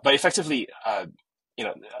 But effectively,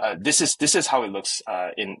 this is how it looks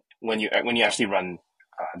when you actually run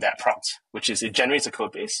that prompt, which is it generates a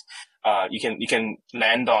code base. You can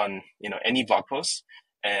land on any blog post,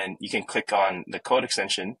 and you can click on the code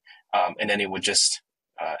extension, and then it would just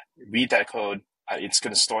read that code. It's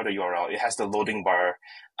going to store the URL. It has the loading bar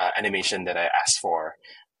animation that I asked for,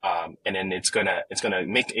 and then it's gonna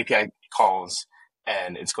make API calls,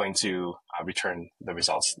 and it's going to return the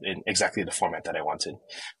results in exactly the format that I wanted.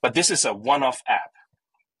 But this is a one-off app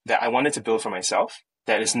that I wanted to build for myself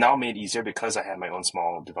that is now made easier because I have my own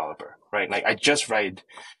small developer, right? Like I just write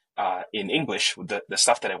in English the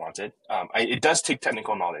stuff that I wanted. It does take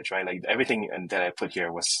technical knowledge, right? Like everything that I put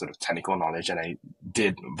here was sort of technical knowledge, and I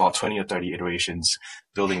did about 20 or 30 iterations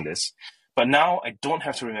building this. But now I don't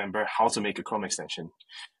have to remember how to make a Chrome extension.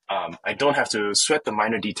 I don't have to sweat the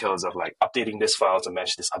minor details of like updating this file to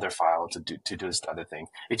match this other file to do this other thing.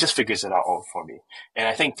 It just figures it out all for me. And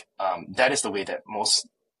I think that is the way that most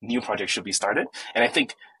new projects should be started. And I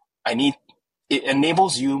think it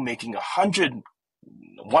enables you making 100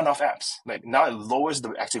 one-off apps. Like now it lowers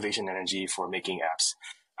the activation energy for making apps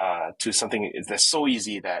to something that's so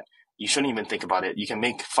easy that you shouldn't even think about it. You can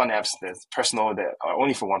make fun apps that's personal, that are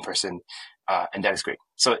only for one person, and that is great.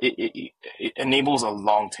 So it enables a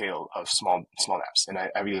long tail of small apps, and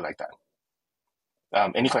I really like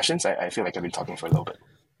that. Any questions? I feel like I've been talking for a little bit.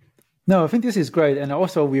 No, I think this is great, and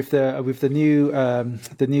also with the new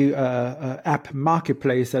app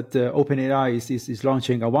marketplace that OpenAI is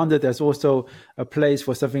launching. I wonder there's also a place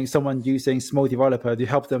for someone using small developer to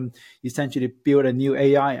help them essentially build a new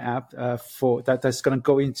AI app that's going to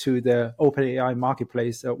go into the OpenAI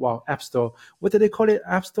marketplace, App Store. What do they call it?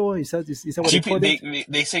 App Store? Is that what they call it?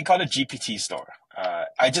 They say call it GPT Store.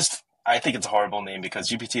 I think it's a horrible name because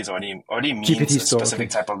GPT is already means GPT a specific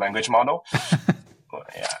type of language model. Well,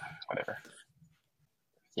 yeah. Whatever.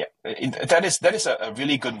 Yeah, that is a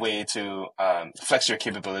really good way to flex your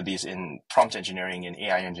capabilities in prompt engineering and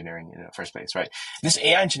AI engineering in the first place, right? This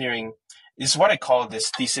AI engineering is what I call this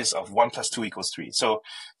thesis of 1 + 2 = 3. So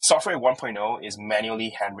software 1.0 is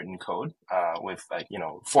manually handwritten code with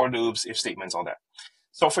for loops, if statements, all that.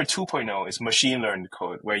 Software 2.0 is machine learned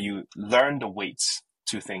code where you learn the weights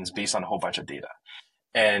to things based on a whole bunch of data.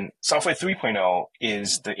 And software 3.0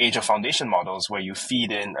 is the age of foundation models where you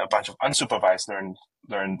feed in a bunch of unsupervised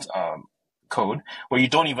learned code where you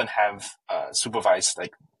don't even have supervised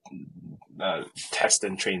test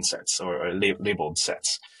and train sets or labeled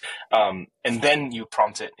sets. And then you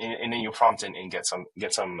prompt it, and then you prompt it and get some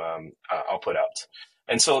output out.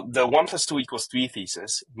 And so the 1 + 2 = 3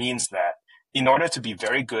 thesis means that in order to be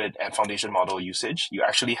very good at foundation model usage, you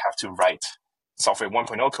actually have to write software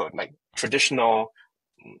 1.0 code, like traditional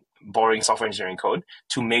boring software engineering code,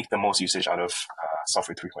 to make the most usage out of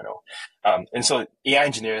software 3.0. And so AI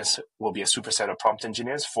engineers will be a superset of prompt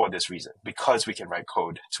engineers for this reason, because we can write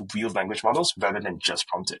code to build language models rather than just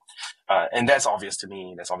prompt it. And that's obvious to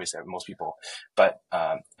me. That's obvious to most people. But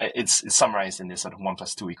it's summarized in this sort of 1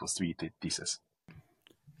 + 2 = 3 thesis.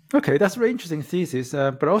 Okay, that's a very interesting thesis.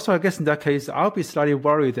 But also, I guess in that case, I'll be slightly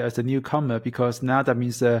worried as a newcomer because now that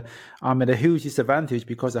means I'm at a huge disadvantage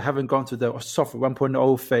because I haven't gone to the software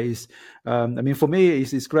 1.0 phase. For me,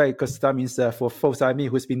 it's great because that means for folks like me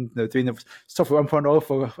who's been doing the software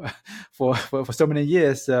 1.0 for so many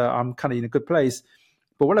years, I'm kind of in a good place.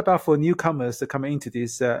 But what about for newcomers that coming into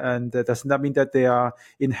this? And does that mean that they are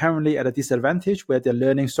inherently at a disadvantage where they're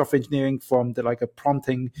learning software engineering from the like a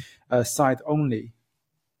prompting side only?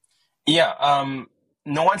 Yeah.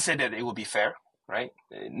 No one said that it would be fair, right?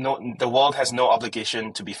 No, the world has no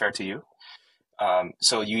obligation to be fair to you.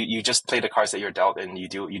 So you just play the cards that you're dealt, and you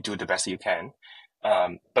do the best that you can.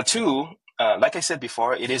 But two, like I said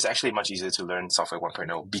before, it is actually much easier to learn software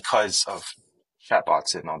 1.0 because of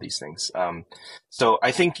chatbots and all these things. So I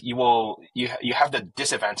think you have the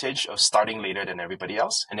disadvantage of starting later than everybody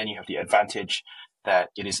else, and then you have the advantage that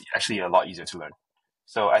it is actually a lot easier to learn.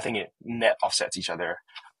 So I think it net offsets each other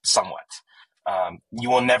somewhat. You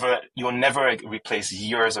will never replace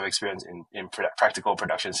years of experience in practical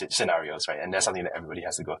production scenarios, right? And that's something that everybody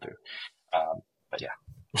has to go through. But yeah.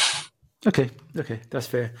 Okay, that's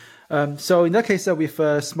fair. So in that case, with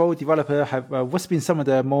a small developer, what's been some of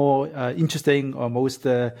the more interesting or most,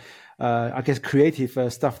 I guess,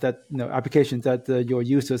 creative stuff that applications that your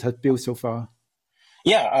users have built so far?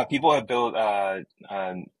 Yeah, people have built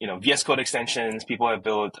VS Code extensions. People have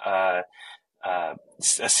built a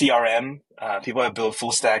CRM. People have built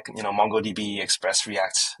full stack, MongoDB, Express,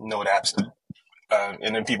 React, Node apps,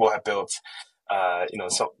 and then people have built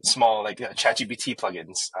so small like ChatGPT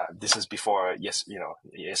plugins. This is before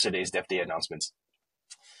yesterday's Dev Day announcements.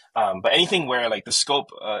 But anything where like the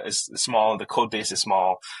scope is small, the code base is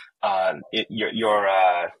small,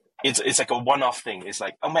 it's like a one-off thing. It's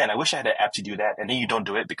like, oh man, I wish I had an app to do that, and then you don't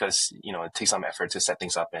do it because it takes some effort to set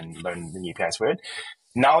things up and learn the new APIs for it.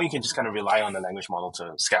 Now you can just kind of rely on the language model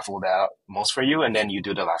to scaffold that out most for you, and then you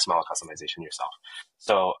do the last mile customization yourself.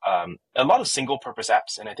 So a lot of single-purpose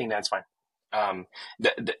apps, and I think that's fine.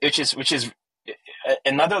 Which is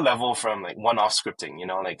another level from like one-off scripting.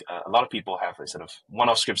 A lot of people have like sort of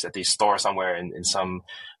one-off scripts that they store somewhere in some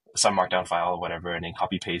markdown file or whatever, and then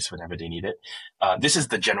copy paste whenever they need it. This is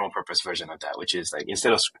the general purpose version of that, which is like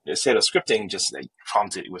instead of scripting, just like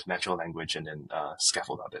prompt it with natural language and then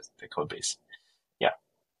scaffold out the code base. Yeah,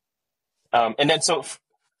 and then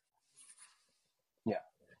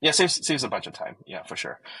yeah, saves a bunch of time. Yeah, for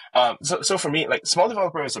sure. So for me, like small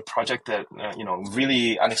developer is a project that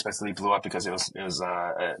really unexpectedly blew up because it was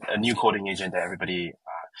a new coding agent that everybody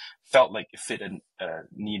felt like it fit a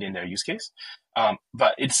need in their use case.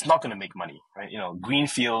 But it's not going to make money, right?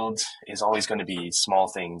 Greenfield is always going to be small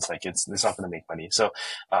things. Like it's not going to make money. So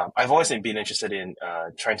I've always been interested in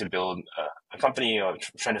trying to build a company or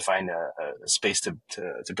trying to find a space to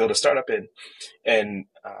build a startup in. And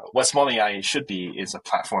what Small AI should be is a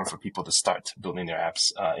platform for people to start building their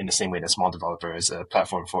apps in the same way that Small Developer is a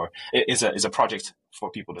platform is a project for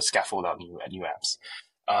people to scaffold out new apps.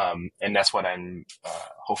 And that's what I'm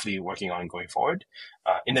hopefully working on going forward.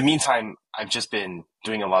 In the meantime, I've just been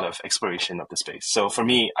doing a lot of exploration of the space. So for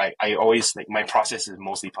me, I always like my process is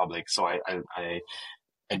mostly public. So I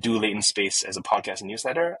do Latent Space as a podcast and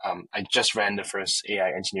newsletter. I just ran the first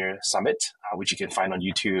AI Engineer Summit, which you can find on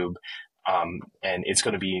YouTube. And it's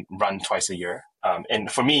going to be run twice a year. And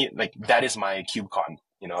for me, like that is my KubeCon.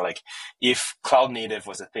 Like if cloud native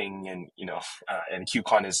was a thing, and and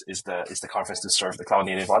KubeCon is the conference to serve the cloud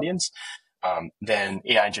native audience, then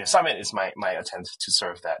AI Engineer Summit is my attempt to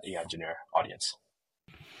serve that AI engineer audience.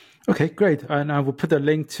 Okay, great. And I will put a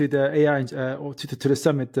link to the AI or to the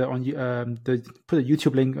summit on put a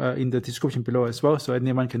YouTube link in the description below as well, so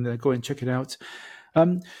anyone can go and check it out.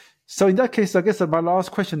 So in that case, I guess my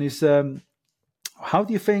last question is, how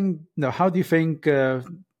do you think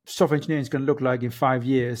software engineering is going to look like in 5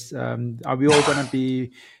 years? Are we all going to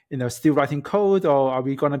be, still writing code, or are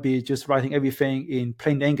we going to be just writing everything in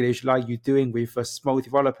plain English, like you're doing with a small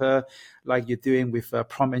developer, like you're doing with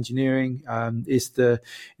prompt engineering?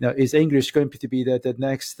 Is English going to be the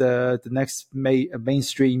next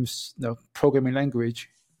mainstream programming language?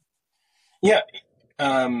 Yeah,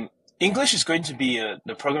 English is going to be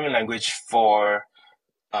the programming language for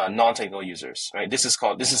non-technical users, right? This is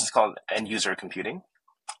called end user computing.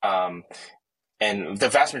 And the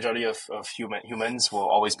vast majority of humans will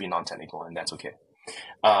always be non-technical, and that's okay.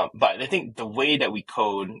 But I think the way that we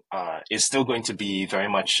code is still going to be very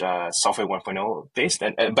much software 1.0 based,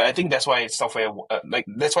 but I think that's why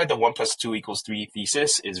that's why the 1 + 2 = 3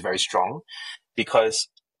 thesis is very strong, because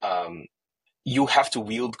you have to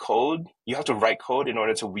wield code. You have to write code in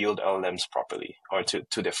order to wield LLMs properly, or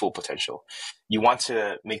to their full potential. You want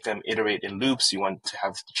to make them iterate in loops. You want to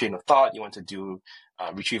have chain of thought. You want to do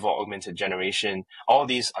retrieval augmented generation. All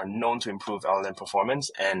these are known to improve LLM performance,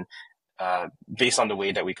 and based on the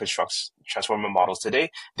way that we construct transformer models today,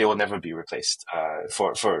 they will never be replaced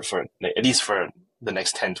for at least for the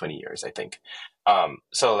next 10, 20 years, I think.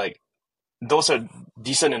 So like those are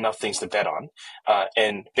decent enough things to bet on.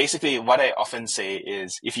 And basically what I often say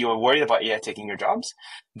is if you are worried about AI taking your jobs,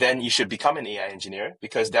 then you should become an AI engineer,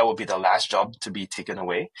 because that will be the last job to be taken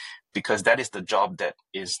away, because that is the job that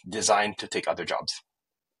is designed to take other jobs.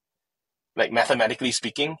 Like mathematically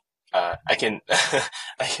speaking, I can,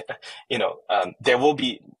 there will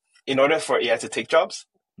be, in order for AI to take jobs,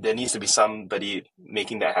 there needs to be somebody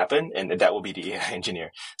making that happen, and that will be the AI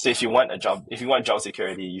engineer. So if you want job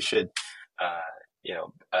security, you should,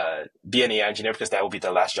 be an AI engineer, because that will be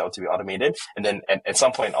the last job to be automated. And then at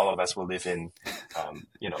some point, all of us will live in,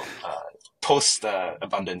 post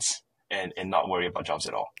abundance and not worry about jobs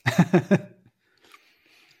at all.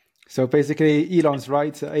 So basically, Elon's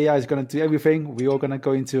right. AI is going to do everything. We're all going to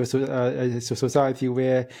go into a society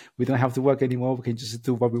where we don't have to work anymore. We can just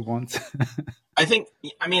do what we want. I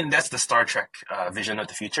mean, that's the Star Trek vision of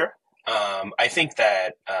the future. I think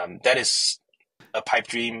that that is a pipe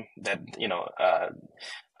dream that,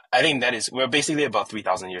 I think that is, we're basically about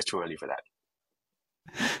 3,000 years too early for that.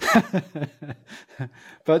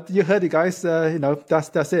 But you heard it, guys.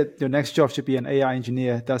 That's it. Your next job should be an AI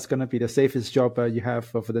engineer. That's going to be the safest job you have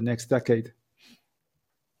for the next decade.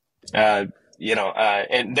 And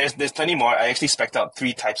there's plenty more. I actually spec'd out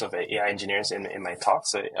 3 types of AI engineers in my talk.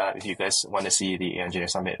 So if you guys want to see the AI Engineer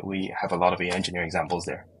Summit, we have a lot of AI engineer examples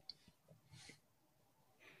there.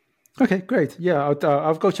 Okay, great. Yeah,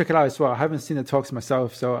 I'll go check it out as well. I haven't seen the talks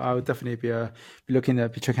myself, so I'll definitely be checking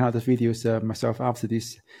out the videos myself after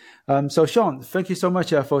this. So Shawn, thank you so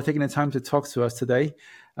much for taking the time to talk to us today.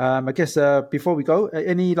 I guess before we go,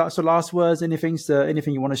 any last words, anything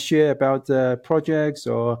you want to share about projects,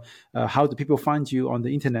 or how do people find you on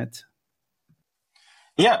the internet?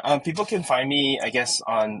 Yeah, people can find me, I guess,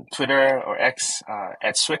 on Twitter or X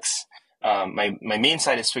at Swix. My main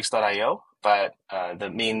site is swix.io. But the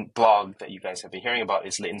main blog that you guys have been hearing about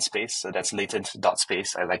is Latent Space. So that's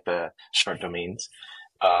latent.space. I like the short domains.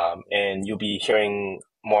 And you'll be hearing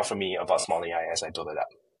more from me about small AI as I build it up.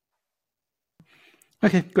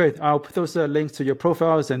 Okay, great. I'll put those links to your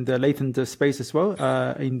profiles and the Latent Space as well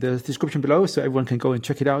in the description below, so everyone can go and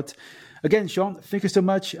check it out. Again, Shawn, thank you so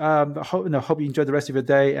much. Hope you enjoy the rest of your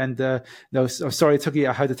day. And sorry,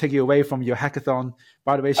 I had to take you away from your hackathon.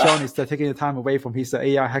 By the way, Shawn is taking the time away from his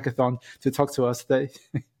AI hackathon to talk to us today.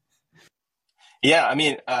 Yeah, I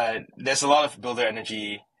mean, there's a lot of builder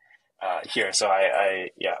energy here. So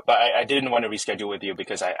but I didn't want to reschedule with you,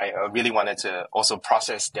 because I really wanted to also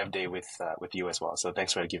process Dev Day with you as well. So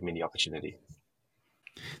thanks for giving me the opportunity.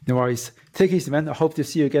 No worries. Take it easy, man. I hope to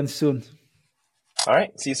see you again soon. All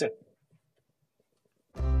right. See you soon.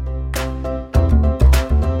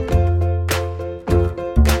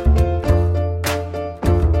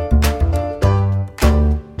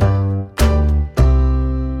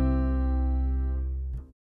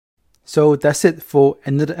 So that's it for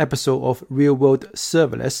another episode of Real World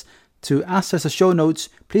Serverless. To access the show notes,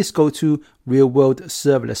 please go to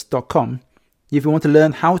realworldserverless.com. If you want to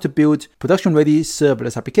learn how to build production-ready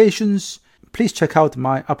serverless applications, please check out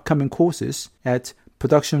my upcoming courses at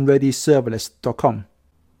productionreadyserverless.com.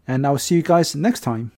 And I'll see you guys next time.